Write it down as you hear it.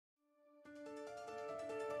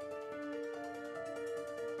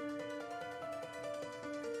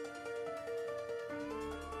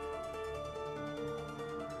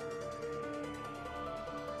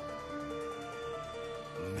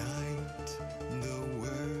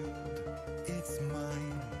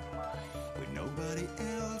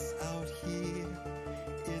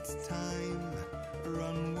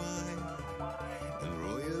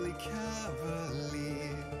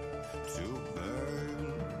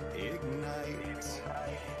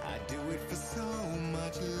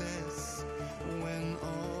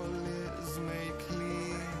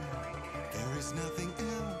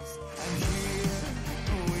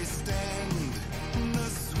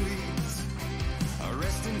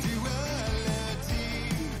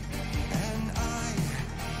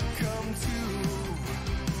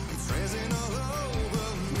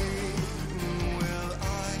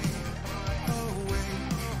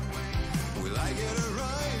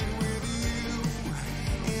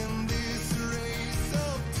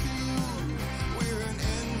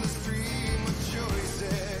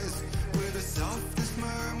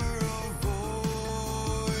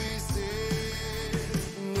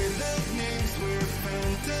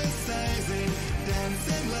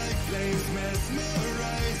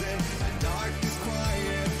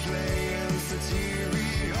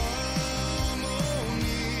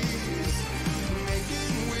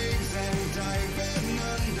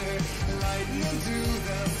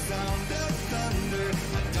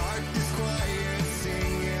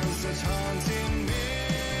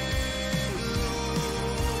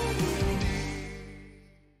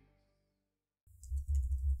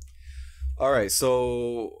All right,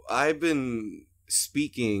 so I've been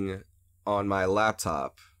speaking on my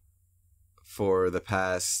laptop for the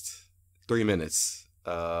past 3 minutes.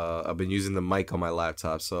 I've been using the mic on my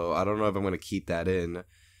laptop, so I don't know if I'm going to keep that in.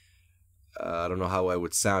 I don't know how I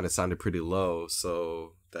would sound. It sounded pretty low,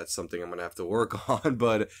 so that's something I'm going to have to work on.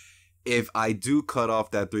 But if I do cut off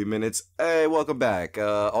that 3 minutes, hey, welcome back.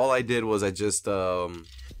 All I did was I just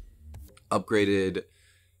upgraded.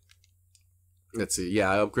 Let's see. Yeah,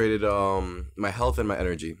 I upgraded my health and my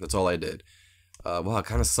energy. That's all I did. Wow, it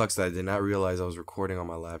kind of sucks that I did not realize I was recording on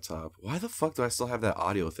my laptop. Why the fuck do I still have that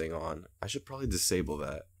audio thing on? I should probably disable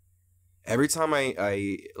that. Every time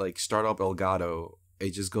I like start up Elgato,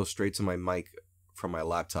 it just goes straight to my mic from my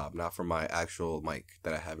laptop, not from my actual mic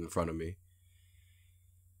that I have in front of me.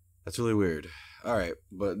 That's really weird. All right,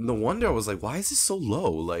 but no wonder I was like, why is this so low?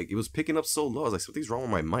 Like, it was picking up so low. I was like, something's wrong with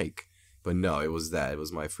my mic. But no, it was that. It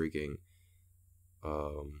was my freaking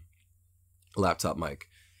laptop mic.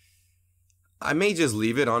 I may just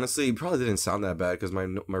leave it, honestly. It probably didn't sound that bad because my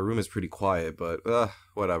room is pretty quiet, but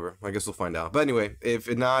whatever. I guess we'll find out. But anyway, if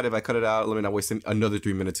I cut it out, let me not waste another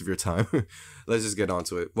 3 minutes of your time. Let's just get on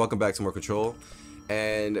to it. Welcome back to More Control.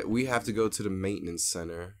 And we have to go to the maintenance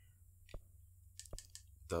center.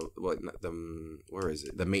 Where is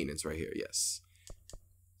it? The maintenance right here, yes.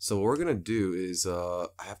 So what we're gonna do is I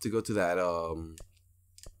have to go to that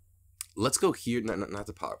let's go here, not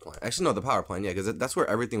the power plant. Actually, no, the power plant, yeah, because that's where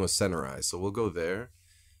everything was centerized. So we'll go there,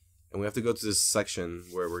 and we have to go to this section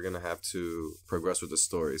where we're going to have to progress with the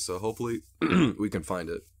story. So hopefully we can find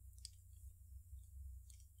it.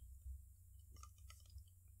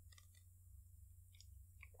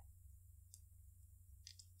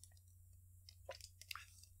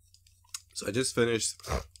 So I just finished.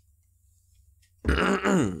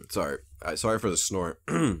 Sorry for the snort.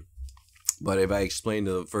 But if I explain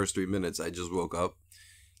the first 3 minutes, I just woke up.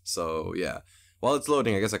 So, yeah. While it's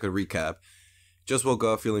loading, I guess I could recap. Just woke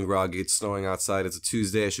up feeling groggy. It's snowing outside. It's a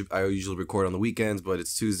Tuesday. I usually record on the weekends, but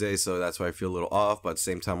it's Tuesday, so that's why I feel a little off. But at the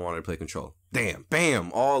same time, I wanted to play Control. Damn.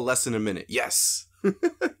 Bam. All less than a minute. Yes.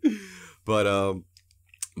 But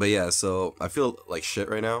yeah, so I feel like shit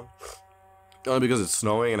right now. Only because it's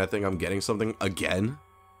snowing, and I think I'm getting something again.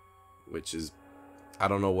 Which is, I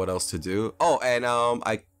don't know what else to do. Oh, and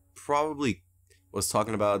I probably was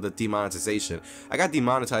talking about the demonetization. I got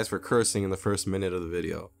demonetized for cursing in the first minute of the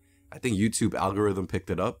video. I think YouTube algorithm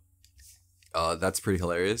picked it up. That's pretty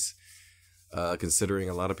hilarious. Considering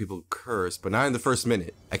a lot of people curse, but not in the first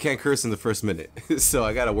minute. I can't curse in the first minute, so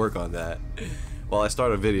I gotta work on that. While I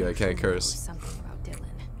start a video, I can't curse. Something about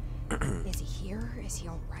Dylan. Is he here? Is he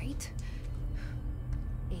alright?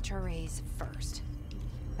 HRAs first.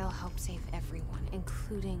 They'll help save everyone,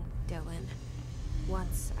 including Dylan.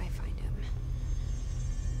 Once I find him.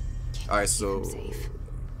 Alright, so Keep him safe.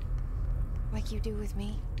 Like you do with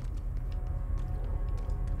me.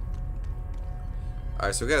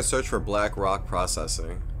 Alright, so we gotta search for black rock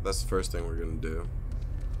processing. That's the first thing we're gonna do.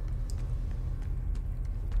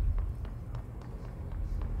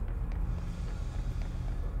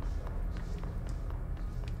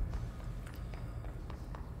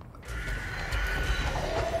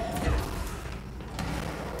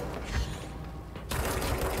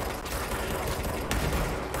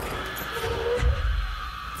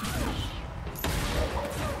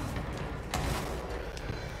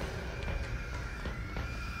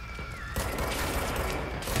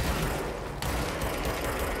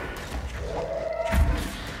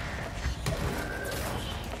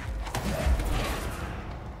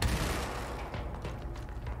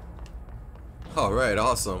 Alright,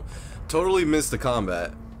 awesome. Totally missed the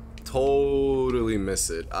combat. Totally miss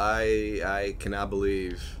it. I cannot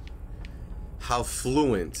believe how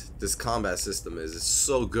fluent this combat system is. It's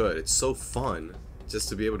so good. It's so fun just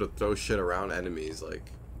to be able to throw shit around enemies.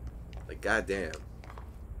 Like goddamn.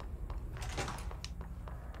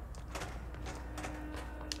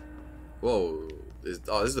 Whoa. This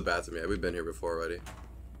is the bathroom. Yeah, we've been here before already.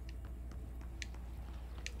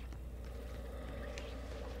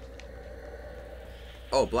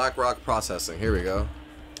 Oh, black rock processing. Here we go.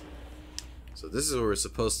 So this is where we're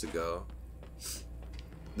supposed to go. This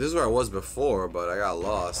is where I was before, but I got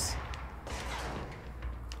lost.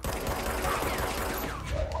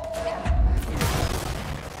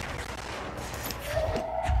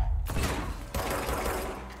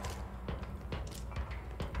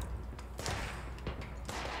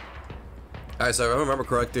 Alright, so if I remember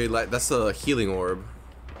correctly, like that's a healing orb.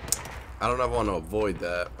 I don't know if I want to avoid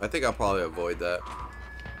that. I think I'll probably avoid that.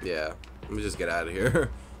 Yeah, let me just get out of here.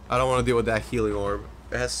 I don't want to deal with that healing orb.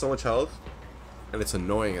 It has so much health, and it's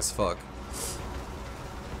annoying as fuck.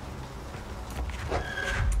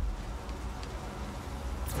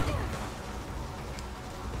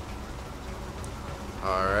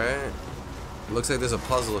 Looks like there's a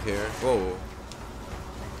puzzle here. Whoa.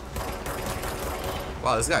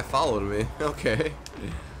 Wow, this guy followed me. Okay.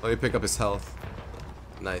 Let me pick up his health.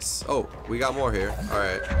 Nice. Oh, we got more here.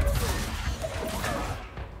 Alright.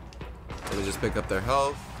 Let me just pick up their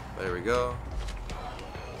health. There we go.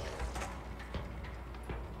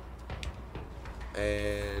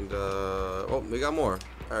 And, oh, we got more.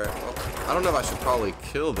 Alright. Well, I don't know if I should probably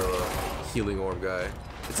kill the healing orb guy.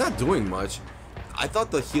 It's not doing much. I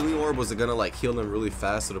thought the healing orb was gonna, like, heal them really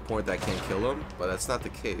fast to the point that I can't kill them, but that's not the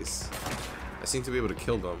case. I seem to be able to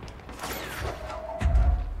kill them.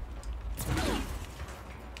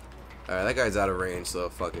 Alright, that guy's out of range, so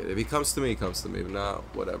fuck it. If he comes to me, he comes to me. If not,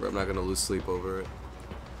 whatever. I'm not gonna lose sleep over it.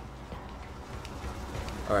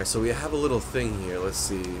 Alright, so we have a little thing here. Let's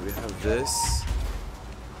see. We have this,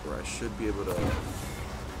 where I should be able to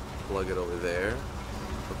plug it over there.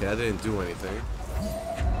 Okay, that didn't do anything.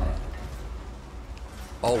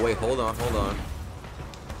 Oh, wait, hold on, hold on.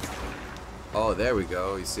 Oh, there we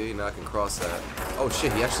go. You see? Now I can cross that. Oh,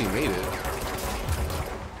 shit, he actually made it.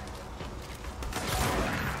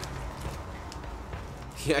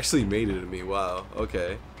 He actually made it to me. Wow.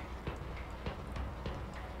 Okay.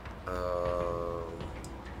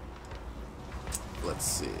 Let's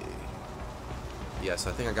see. Yes,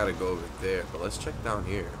 I think I gotta go over there, but let's check down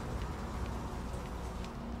here.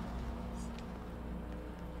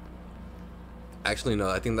 Actually, no,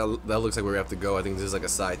 I think that looks like where we have to go. I think this is like a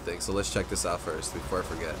side thing, so let's check this out first before I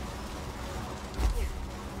forget.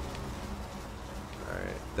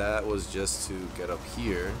 Alright, that was just to get up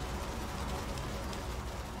here.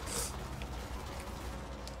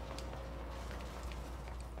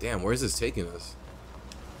 Damn, where's this taking us?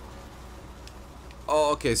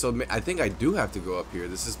 Oh, okay, so I think I do have to go up here.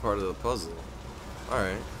 This is part of the puzzle.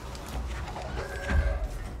 Alright.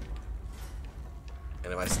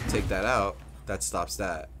 And if I take that out, that stops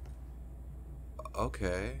that.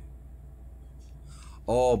 Okay.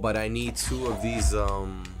 Oh, but I need 2 of these,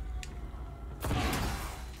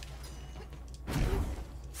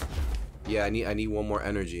 yeah, I need 1 more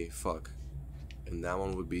energy. Fuck. And that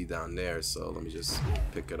one would be down there, so let me just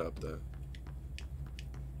pick it up there.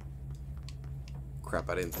 Crap,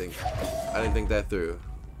 I didn't think that through.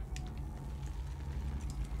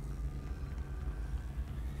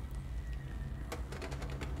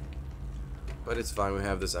 But it's fine, we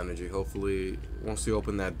have this energy. Hopefully, once we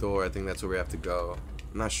open that door, I think that's where we have to go.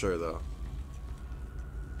 I'm not sure though.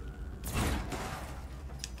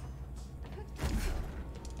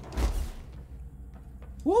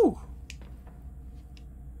 Woo!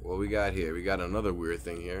 What we got here? We got another weird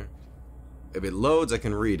thing here. If it loads, I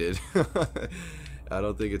can read it. I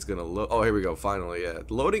don't think it's gonna load. Oh, here we go. Finally, yeah.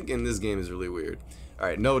 Loading in this game is really weird. All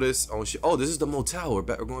right, notice. Oh shit. Oh, this is the motel. We're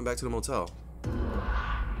going back to the motel.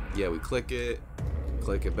 Yeah, we click it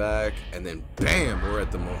back, and then bam, we're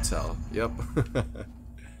at the motel. Yep.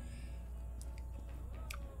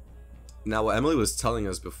 Now, what Emily was telling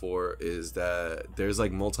us before is that there's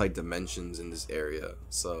like multi-dimensions in this area,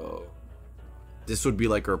 so this would be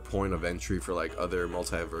like our point of entry for like other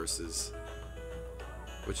multiverses,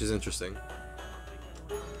 which is interesting.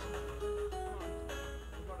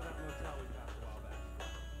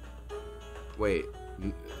 Wait,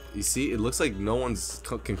 you see, it looks like no one's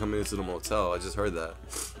can come into the motel. I just heard that.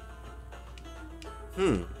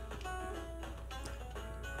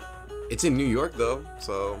 It's in New York though,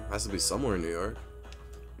 so it has to be somewhere in New York.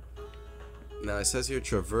 Now it says here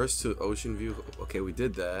traverse to Ocean View. Okay, we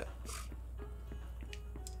did that.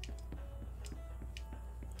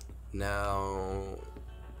 Now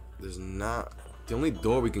there's not, the only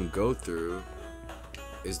door we can go through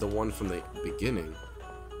is the one from the beginning.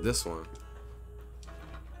 This one.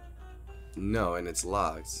 No, and it's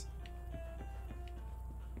locked.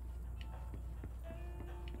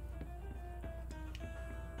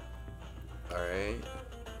 Alright.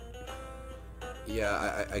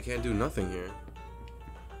 Yeah, I can't do nothing here.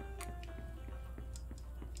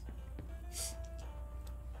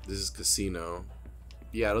 This is casino.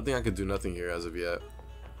 Yeah, I don't think I could do nothing here as of yet.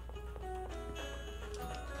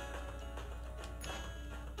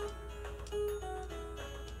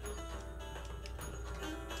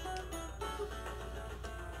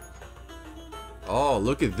 Oh,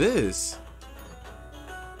 look at this.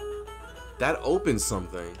 That opened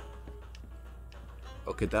something.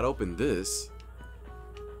 Okay, that opened this.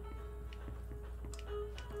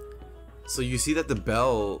 So you see that the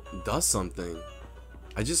bell does something.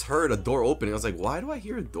 I just heard a door opening. I was like, why do I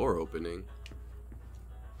hear a door opening?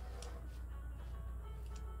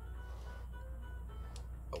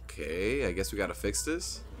 Okay, I guess we gotta fix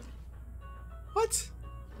this. What?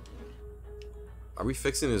 Are we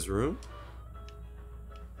fixing his room?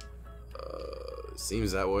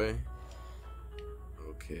 Seems that way.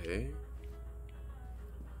 Okay.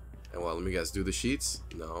 And well, let me guess. Do the sheets?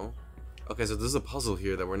 No. Okay, so there's a puzzle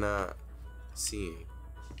here that we're not seeing.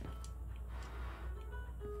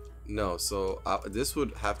 No, so this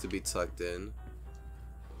would have to be tucked in.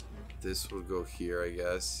 This would go here, I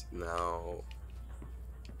guess. Now,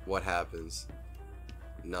 what happens?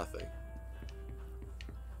 Nothing.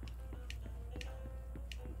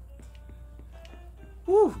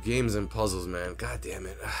 Woo, games and puzzles, man. God damn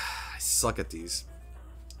it. I suck at these.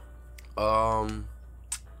 Yeah,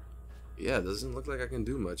 it doesn't look like I can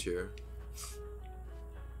do much here.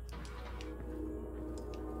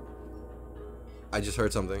 I just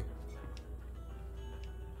heard something.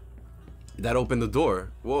 That opened the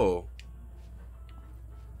door. Whoa.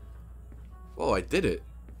 Whoa, I did it.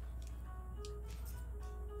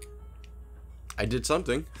 I did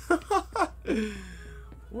something.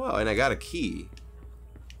 Wow, and I got a key.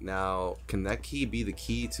 Now, can that key be the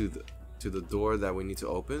key to the door that we need to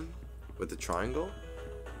open with the triangle?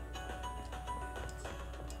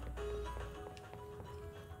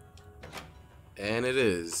 And it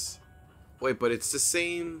is. Wait, but it's the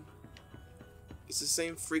same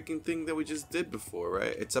freaking thing that we just did before,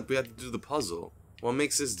 right? Except we had to do the puzzle. What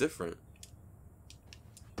makes this different?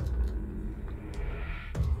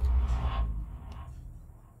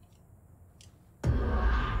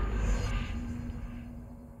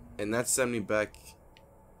 And that sent me back.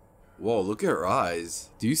 Whoa, look at her eyes.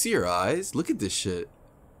 Do you see her eyes? Look at this shit.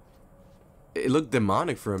 It looked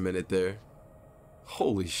demonic for a minute there.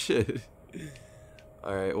 Holy shit.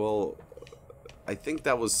 Alright, well, I think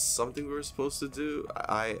that was something we were supposed to do.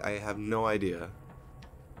 I have no idea.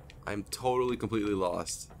 I'm totally, completely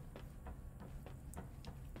lost.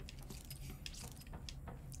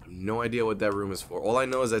 I have no idea what that room is for. All I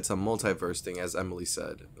know is that it's a multiverse thing, as Emily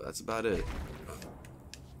said. But that's about it.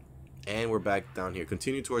 And we're back down here.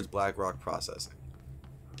 Continue towards Black Rock Processing.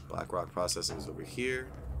 Black Rock Processing is over here.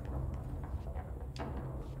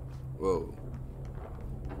 Whoa.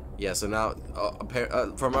 Yeah, so now,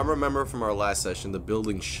 from I remember from our last session, the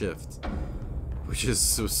buildings shift, which is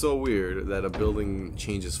so weird that a building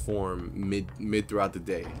changes form mid throughout the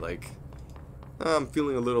day. Like, I'm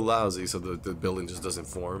feeling a little lousy, so the building just doesn't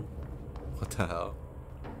form. What the hell?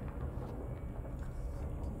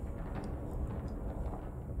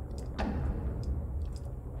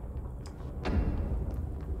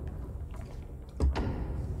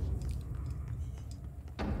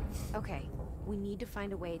 Okay, we need to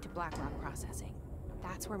find a way to Black Rock Processing.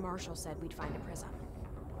 That's where Marshall said we'd find a prism.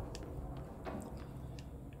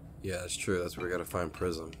 Yeah, that's true. That's where we gotta find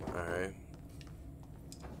Prism. Alright.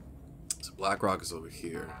 So Black Rock is over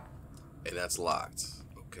here. And that's locked.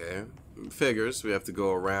 Okay. Figures we have to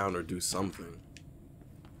go around or do something.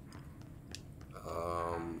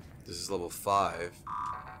 This is level 5.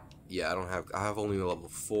 Yeah, I have only level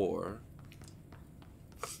 4.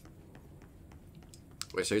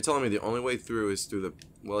 Wait, so you're telling me the only way through is through the...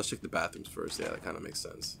 Well, let's check the bathrooms first. Yeah, that kind of makes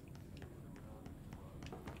sense.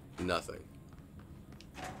 Nothing.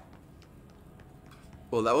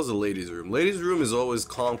 Well, that was the ladies' room. Ladies' room is always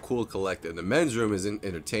calm, cool, collected. The men's room is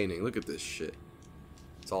entertaining. Look at this shit.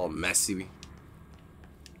 It's all messy.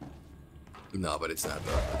 No, but it's not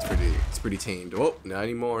though. It's pretty tamed. Oh, not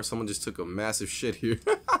anymore. Someone just took a massive shit here.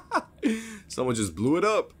 Someone just blew it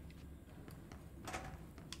up.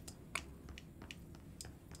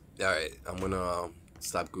 Alright, I'm gonna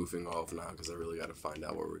stop goofing off now because I really gotta find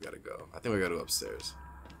out where we gotta go. I think we gotta go upstairs.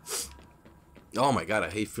 Oh my god, I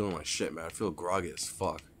hate feeling like shit, man. I feel groggy as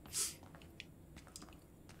fuck.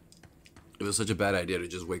 It was such a bad idea to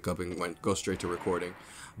just wake up and go straight to recording.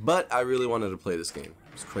 But I really wanted to play this game.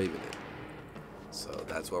 I was craving it. So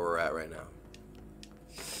that's where we're at right now.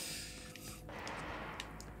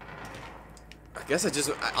 I guess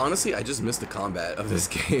honestly, I just missed the combat of this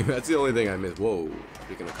game. That's the only thing I missed. Whoa,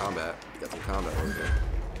 speaking of combat, we got some combat over here.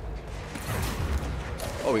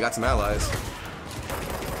 Oh, we got some allies.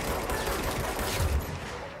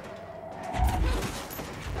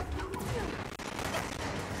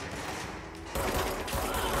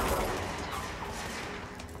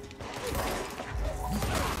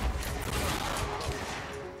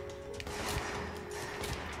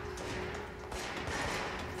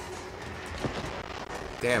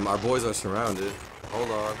 Damn, our boys are surrounded.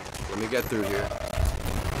 Hold on. Let me get through here.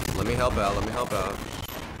 Let me help out. Let me help out.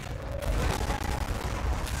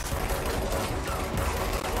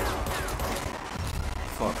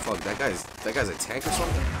 Fuck. That guy's a tank or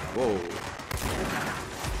something? Whoa.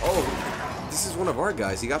 Oh, this is one of our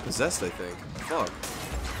guys. He got possessed, I think. Fuck.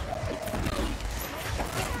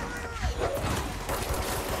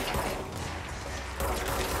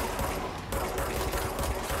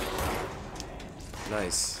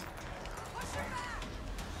 Nice.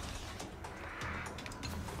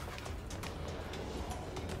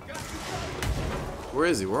 Where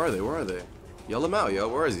is he? Where are they? Where are they? Yell him out, yo.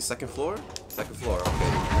 Where is he? Second floor? Second floor.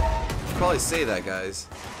 Okay. Should probably say that, guys.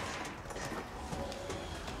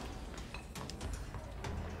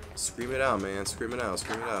 Scream it out, man. Scream it out.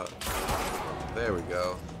 Scream it out. There we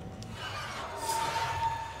go.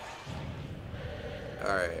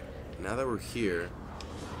 Alright. Now that we're here.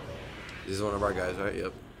 This is one of our guys, right?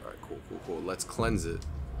 Yep. Alright, cool, cool, cool. Let's cleanse it.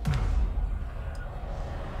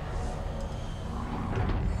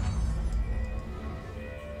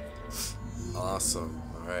 Awesome.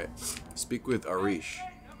 Alright. Speak with Arish.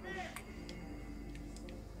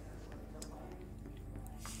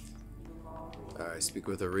 Alright, speak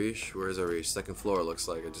with Arish. Where's Arish? Second floor, looks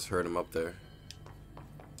like. I just heard him up there.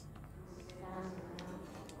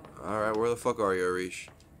 Alright, where the fuck are you, Arish?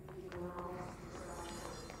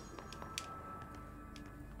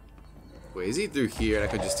 Wait, is he through here and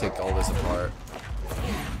I could just take all this apart?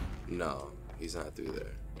 No, he's not through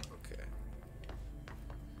there. Okay.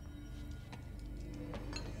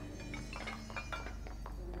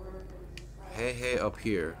 Hey, up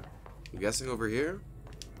here. I'm guessing over here?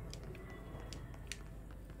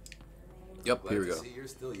 Yep, here we go. See, you're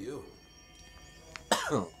still you.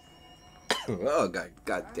 Oh,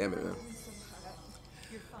 God damn it, man.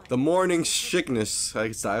 The morning sickness.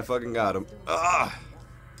 I fucking got him. Ah!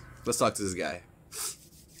 Let's talk to this guy.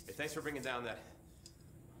 Hey, thanks for bringing down that...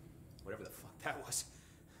 whatever the fuck that was.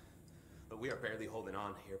 But we are barely holding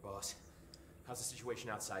on here, boss. How's the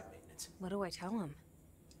situation outside maintenance? What do I tell him?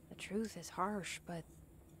 The truth is harsh, but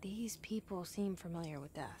these people seem familiar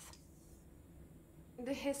with death.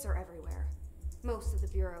 The hiss are everywhere. Most of the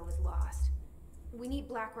Bureau is lost. We need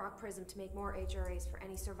Blackrock Prism to make more HRAs for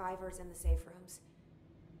any survivors in the safe rooms.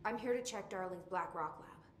 I'm here to check Darling's Blackrock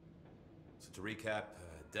lab. So to recap,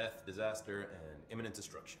 death, disaster, and imminent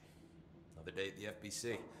destruction. Another day at the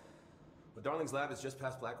FBC. Well, Darling's lab is just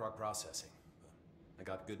past Blackrock processing. I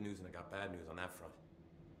got good news and I got bad news on that front.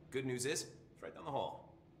 Good news is, it's right down the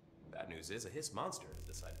hall. Bad news is, a hiss monster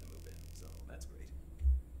decided to move in, so that's great.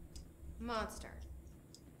 Monster.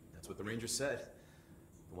 That's what the Rangers said.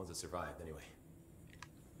 The ones that survived, anyway.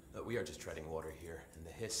 We are just treading water here, and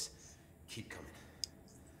the hiss keep coming.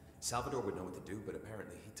 Salvador would know what to do, but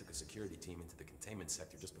apparently he took a security team into the containment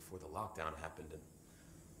sector just before the lockdown happened, and,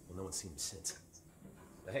 well, no one's seen him since.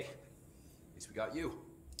 But hey, at least we got you,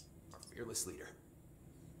 our fearless leader.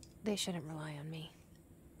 They shouldn't rely on me.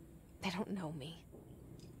 They don't know me.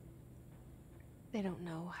 They don't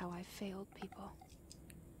know how I failed people.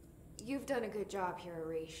 You've done a good job here,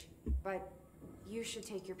 Arish, but you should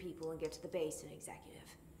take your people and get to the base and executive.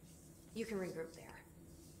 You can regroup there.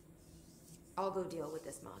 I'll go deal with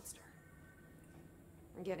this monster.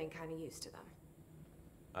 I'm getting kind of used to them.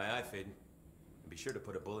 Aye, aye, Faden. And be sure to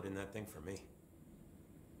put a bullet in that thing for me.